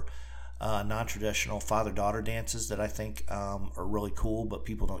for non-traditional father-daughter dances that I think are really cool, but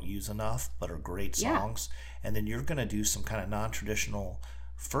people don't use enough, but are great songs. Yeah. And then you're going to do some kind of non-traditional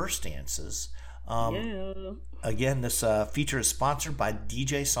first dances. Again, this feature is sponsored by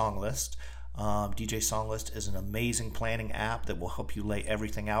DJ Songlist. DJ Songlist is an amazing planning app that will help you lay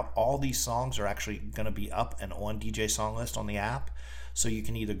everything out. All these songs are actually going to be up and on DJ Songlist on the app. So you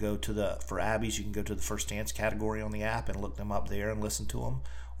can either go to for Abby's, you can go to the first dance category on the app and look them up there and listen to them.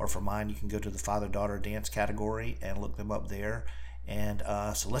 Or for mine, you can go to the father-daughter dance category and look them up there. And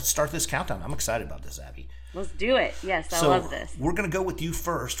so let's start this countdown. I'm excited about this, Abby. Let's do it. Yes, I love this. We're going to go with you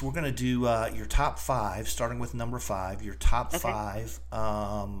first. We're going to do your top 5, starting with number 5. Your top 5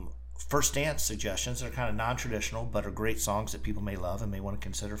 first dance suggestions that are kind of non-traditional, but are great songs that people may love and may want to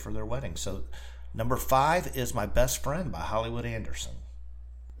consider for their wedding. So number 5 is My Best Friend by Hollywood Anderson.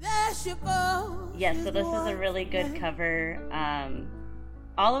 Yes, so this is a really good cover.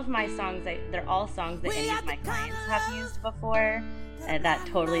 All of my songs, they're all songs that any of my clients have used before. And that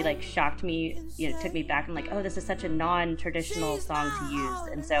totally shocked me, took me back. I'm like, oh, this is such a non-traditional song to use.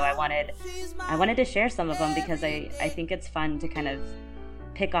 And so I wanted to share some of them because I think it's fun to kind of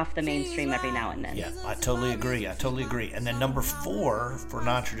pick off the mainstream every now and then. Yeah, I totally agree. And then number 4 for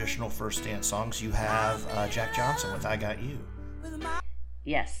non-traditional first dance songs, you have Jack Johnson with I Got You.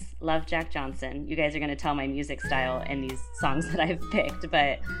 Yes, love Jack Johnson. You guys are going to tell my music style in these songs that I've picked,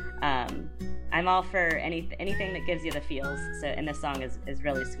 but I'm all for anything that gives you the feels. So, and this song is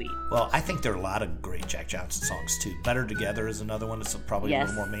really sweet. Well, I think there are a lot of great Jack Johnson songs too. Better Together is another one that's probably a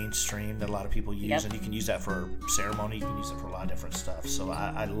little more mainstream that a lot of people use, and you can use that for ceremony. You can use it for a lot of different stuff. So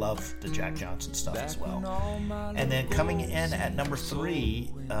I love the Jack Johnson stuff as well. And then coming in at number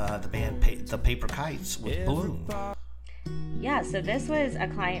 3, the band The Paper Kites with Bloom. Yeah, so this was a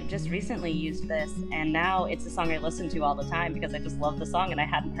client just recently used this, and now it's a song I listen to all the time because I just love the song, and I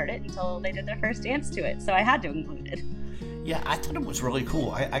hadn't heard it until they did their first dance to it, so I had to include it. Yeah, I thought it was really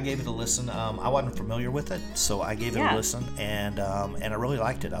cool. I gave it a listen. I wasn't familiar with it, so I gave it a listen, and I really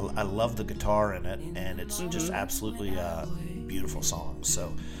liked it. I love the guitar in it, and it's just absolutely a beautiful song.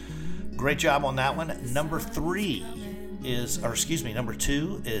 So great job on that one. Number 2 is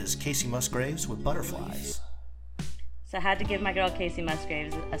Casey Musgraves with Butterflies. So I had to give my girl Casey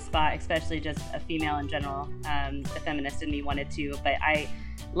Musgraves a spot, especially just a female in general. The feminist in me wanted to, but I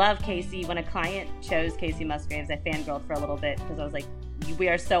love Casey. When a client chose Casey Musgraves, I fangirled for a little bit because I was like, we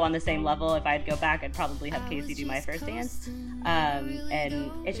are so on the same level. If I'd go back, I'd probably have Casey do my first dance.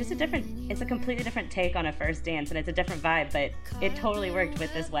 And it's just it's a completely different take on a first dance, and it's a different vibe, but it totally worked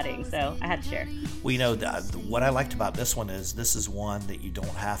with this wedding, so I had to share. Well, what I liked about this one is this is one that you don't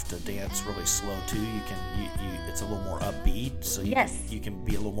have to dance really slow to. It's a little more upbeat, so you can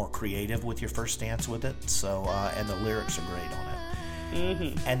be a little more creative with your first dance with it. So, and the lyrics are great on it.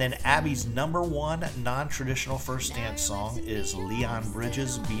 And then Abby's number one non-traditional first dance song is Leon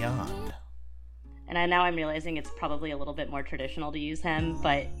Bridges' Beyond. And now I'm realizing it's probably a little bit more traditional to use him,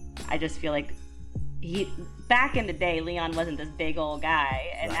 but I just feel like back in the day, Leon wasn't this big old guy,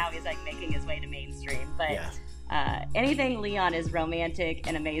 and now he's like making his way to mainstream. But anything Leon is romantic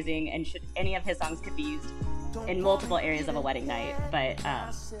and amazing, and any of his songs could be used in multiple areas of a wedding night. But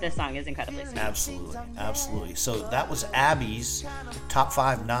this song is incredibly sweet. Absolutely. So that was Abby's top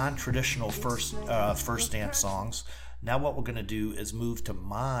 5 non-traditional first dance songs. Now what we're going to do is move to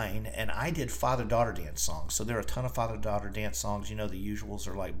mine, and I did father-daughter dance songs. So there are a ton of father-daughter dance songs. You know, the usuals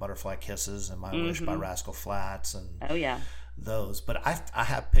are like Butterfly Kisses and My Wish by Rascal Flatts and those. But I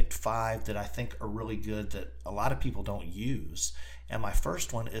have picked 5 that I think are really good that a lot of people don't use. And my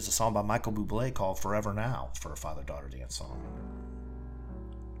first one is a song by Michael Bublé called Forever Now for a father-daughter dance song.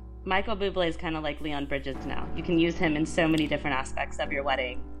 Michael Bublé is kind of like Leon Bridges now. You can use him in so many different aspects of your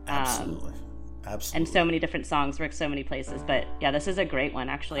wedding. Absolutely. And so many different songs work so many places. But yeah, this is a great one.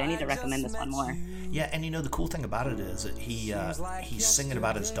 Actually, I need to recommend this one more. Yeah, and you know the cool thing about it is that he's singing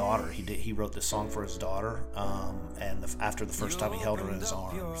about his daughter. He wrote this song for his daughter, and after the first time he held her in his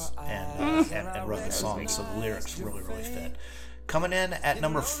arms and wrote the song. So the lyrics really fit. Coming in at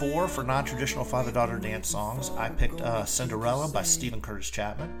number 4 for non-traditional father-daughter dance songs, I picked Cinderella by Stephen Curtis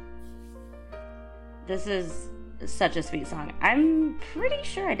Chapman. This is such a sweet song. I'm pretty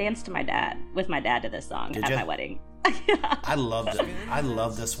sure I danced with my dad to this song at my wedding. I loved it. I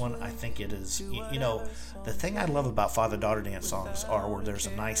love this one. I think it is, you know, the thing I love about father-daughter dance songs are where there's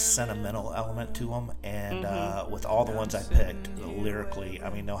a nice sentimental element to them, and with all the ones I picked, lyrically,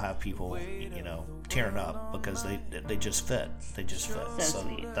 I mean, they'll have people, you know, tearing up because they just fit. They just fit. So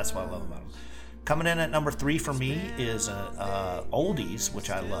sweet. That's what I love about them. Coming in at number 3 for me is oldies,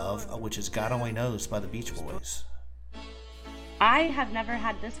 which I love, which is God Only Knows by the Beach Boys. I have never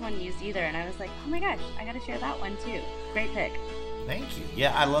had this one used either, and I was like, oh my gosh, I gotta share that one too. Great pick. Thank you.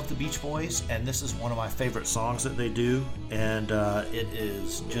 Yeah, I love the Beach Boys, and this is one of my favorite songs that they do, and it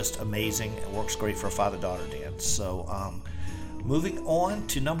is just amazing. It works great for a father-daughter dance. So moving on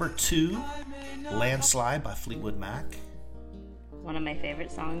to number 2, Landslide by Fleetwood Mac. One of my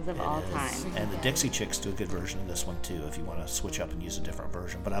favorite songs of all time. And the Dixie Chicks do a good version of this one too, if you want to switch up and use a different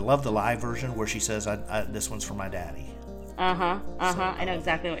version. But I love the live version where she says, this one's for my daddy. I know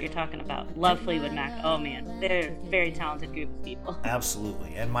exactly what you're talking about. Love Fleetwood Mac. Oh man, they're a very talented group of people.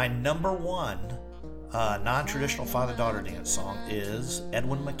 Absolutely. And my number 1 non-traditional father-daughter dance song is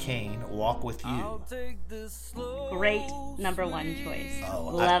Edwin McCain, Walk With You. Great number 1 choice.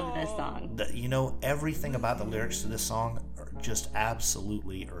 Love this song. You know, everything about the lyrics to this song are just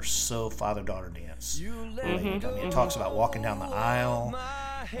absolutely are so father-daughter dance. It talks about walking down the aisle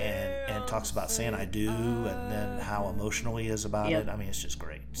and talks about saying I do, and then how emotional he is about it. I mean, it's just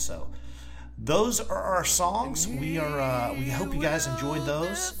great. So those are our songs. We hope you guys enjoyed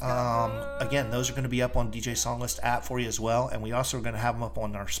those. Again, those are going to be up on DJ Songlist app for you as well, and we also are going to have them up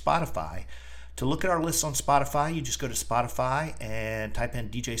on our Spotify. To look at our lists on Spotify, you just go to Spotify and type in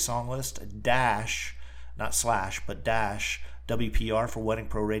DJ Songlist dash, not slash, but dash WPR for Wedding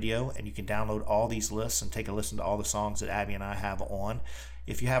Pro Radio, and you can download all these lists and take a listen to all the songs that Abby and I have on.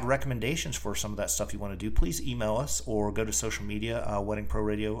 If you have recommendations for some of that stuff you want to do, please email us or go to social media, Wedding Pro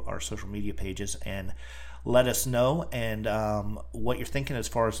Radio, our social media pages, and let us know and what you're thinking as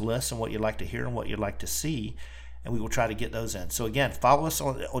far as lists and what you'd like to hear and what you'd like to see, and we will try to get those in. So again, follow us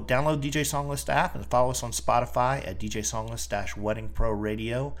on, download DJ Songlist app and follow us on Spotify at DJ Songlist-Wedding Pro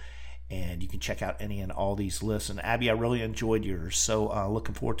Radio, and you can check out any and all these lists. And Abby, I really enjoyed yours, so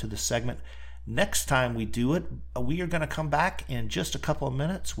looking forward to this segment. Next time we do it, we are going to come back in just a couple of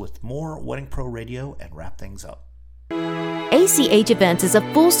minutes with more Wedding Pro Radio and wrap things up. ACH Events is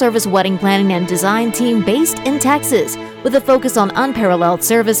a full-service wedding planning and design team based in Texas with a focus on unparalleled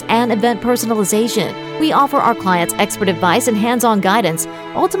service and event personalization. We offer our clients expert advice and hands-on guidance,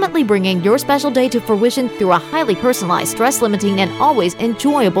 ultimately bringing your special day to fruition through a highly personalized, stress-limiting, and always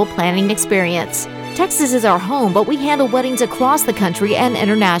enjoyable planning experience. Texas is our home, but we handle weddings across the country and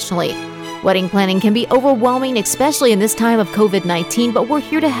internationally. Wedding planning can be overwhelming, especially in this time of COVID-19, but we're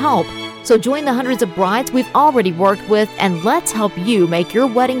here to help. So join the hundreds of brides we've already worked with, and let's help you make your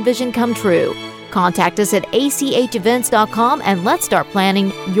wedding vision come true. Contact us at achevents.com and let's start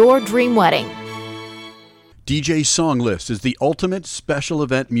planning your dream wedding. DJ Songlist is the ultimate special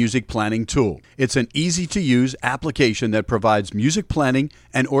event music planning tool. It's an easy-to-use application that provides music planning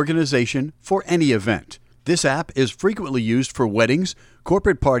and organization for any event. This app is frequently used for weddings,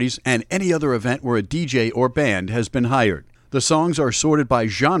 corporate parties, and any other event where a DJ or band has been hired. The songs are sorted by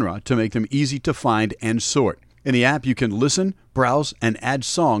genre to make them easy to find and sort. In the app, you can listen, browse, and add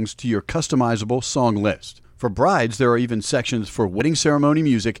songs to your customizable song list. For brides, there are even sections for wedding ceremony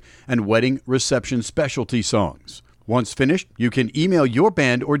music and wedding reception specialty songs. Once finished, you can email your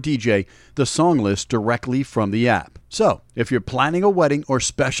band or DJ the song list directly from the app. So, if you're planning a wedding or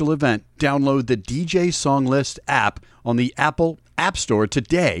special event, download the DJ Song List app on the Apple App Store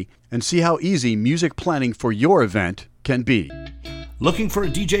today and see how easy music planning for your event can be. Looking for a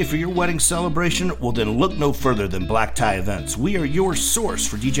DJ for your wedding celebration? Well, then look no further than Black Tie Events. We are your source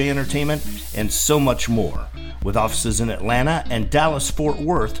for DJ entertainment and so much more. With offices in Atlanta and Dallas-Fort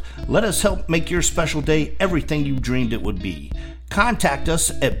Worth, let us help make your special day everything you dreamed it would be. Contact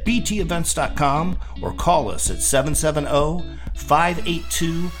us at btevents.com or call us at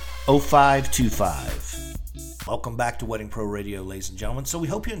 770-582-0525. Welcome back to Wedding Pro Radio, ladies and gentlemen. So we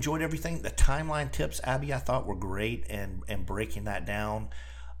hope you enjoyed everything. The timeline tips, Abby, I thought were great, and breaking that down.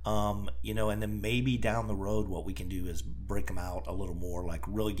 And then maybe down the road what we can do is break them out a little more, like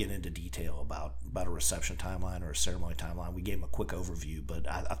really get into detail about a reception timeline or a ceremony timeline. We gave them a quick overview, but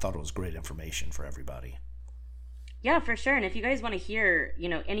I thought it was great information for everybody. Yeah, for sure. And if you guys want to hear,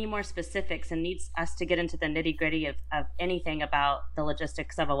 any more specifics and needs us to get into the nitty gritty of anything about the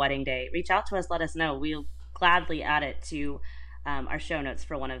logistics of a wedding day, reach out to us, let us know. We'll gladly add it to our show notes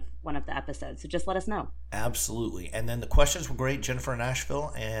for one of the episodes. So just let us know. Absolutely. And then the questions were great. Jennifer in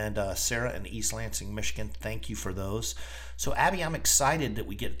Asheville and Sarah in East Lansing, Michigan. Thank you for those. So Abby, I'm excited that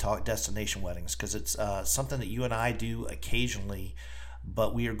we get to talk destination weddings because it's something that you and I do occasionally,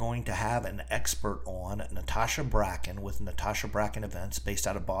 but we are going to have an expert on, Natasha Bracken with Natasha Bracken Events based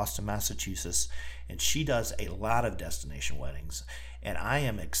out of Boston, Massachusetts. And she does a lot of destination weddings. And I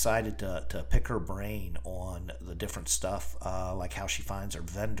am excited to pick her brain on the different stuff, like how she finds her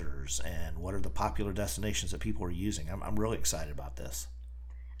vendors and what are the popular destinations that people are using. I'm really excited about this.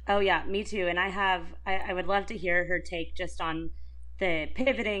 Oh yeah, me too. And I would love to hear her take just on the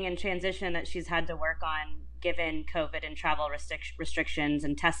pivoting and transition that she's had to work on given COVID and travel restrictions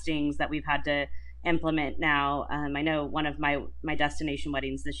and testings that we've had to implement now. I know one of my destination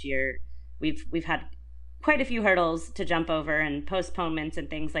weddings this year, we've had quite a few hurdles to jump over and postponements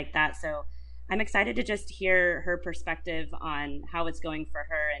and things like that. So I'm excited to just hear her perspective on how it's going for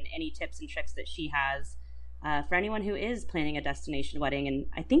her and any tips and tricks that she has for anyone who is planning a destination wedding. And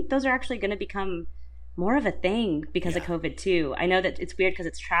I think those are actually going to become more of a thing because of COVID too. I know that it's weird because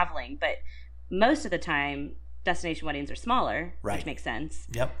it's traveling, but most of the time destination weddings are smaller, right, which makes sense.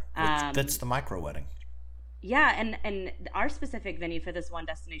 Yep. That's the micro wedding. Yeah. And our specific venue for this one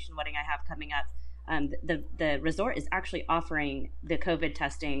destination wedding I have coming up, the resort is actually offering the COVID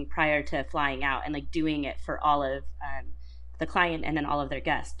testing prior to flying out and doing it for all of the client and then all of their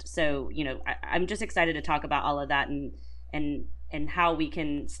guests. So, I'm just excited to talk about all of that and how we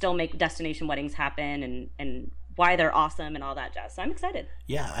can still make destination weddings happen and why they're awesome and all that jazz. So I'm excited.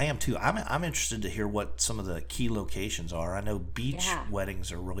 Yeah, I am too. I'm interested to hear what some of the key locations are. I know beach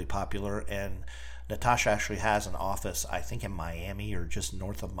weddings are really popular, and Natasha actually has an office, I think in Miami or just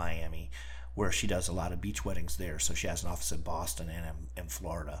north of Miami, where she does a lot of beach weddings there. So she has an office in Boston and in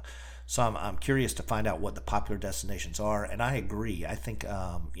Florida. So I'm curious to find out what the popular destinations are. And I agree. I think,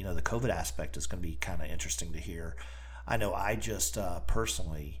 the COVID aspect is going to be kind of interesting to hear. I know I just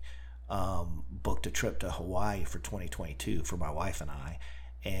personally booked a trip to Hawaii for 2022 for my wife and I.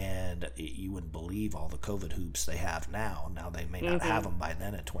 And you wouldn't believe all the COVID hoops they have now. Now they may not have them by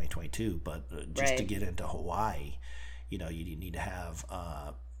then in 2022, but just to get into Hawaii, you need to have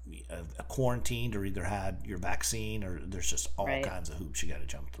a quarantined or either had your vaccine, or there's just all kinds of hoops you got to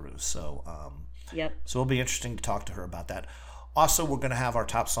jump through. So, so it'll be interesting to talk to her about that. Also, we're going to have our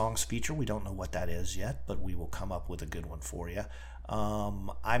top songs feature. We don't know what that is yet, but we will come up with a good one for you.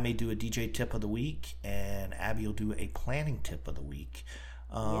 I may do a DJ tip of the week, and Abby will do a planning tip of the week.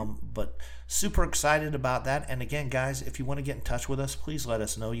 But super excited about that. And again, guys, if you want to get in touch with us, please let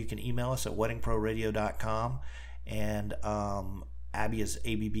us know. You can email us at weddingproradio.com, and Abby is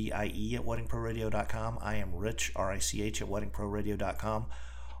ABBIE at weddingproradio.com. I am Rich, RICH, at weddingproradio.com.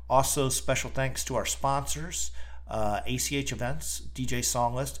 Also, special thanks to our sponsors, ACH Events, DJ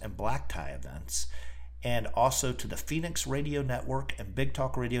Song List, and Black Tie Events. And also to the Phoenix Radio Network and Big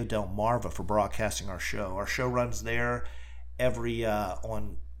Talk Radio Delmarva for broadcasting our show. Our show runs there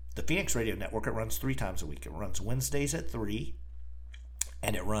on the Phoenix Radio Network. It runs 3 times a week. It runs Wednesdays at 3,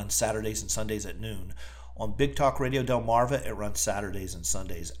 and it runs Saturdays and Sundays at noon. On Big Talk Radio Delmarva, it runs Saturdays and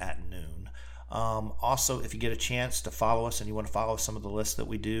Sundays at noon. Also, if you get a chance to follow us and you want to follow some of the lists that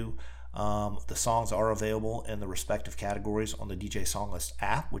we do, the songs are available in the respective categories on the DJ Song List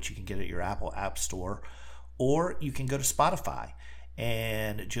app, which you can get at your Apple App Store, or you can go to Spotify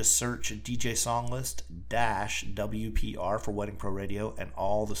and just search DJ Songlist -WPR for Wedding Pro Radio, and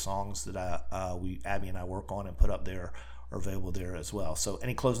all the songs that Abby and I work on and put up there are available there as well. So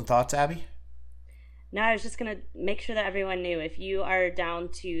any closing thoughts, Abby? No, I was just going to make sure that everyone knew, if you are down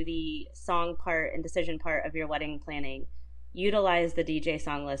to the song part and decision part of your wedding planning, utilize the DJ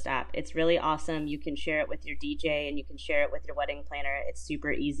Songlist app. It's really awesome. You can share it with your DJ and you can share it with your wedding planner. It's super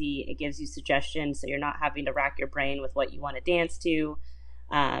easy. It gives you suggestions, so you're not having to rack your brain with what you want to dance to,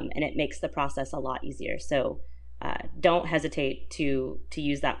 and it makes the process a lot easier. So don't hesitate to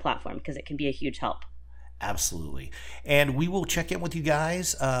use that platform, because it can be a huge help. Absolutely. And we will check in with you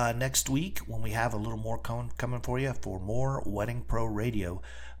guys next week when we have a little more coming for you for more Wedding Pro Radio.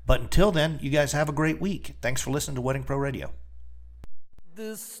 But until then, you guys have a great week. Thanks for listening to Wedding Pro Radio.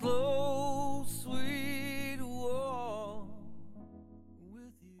 This slow, sweet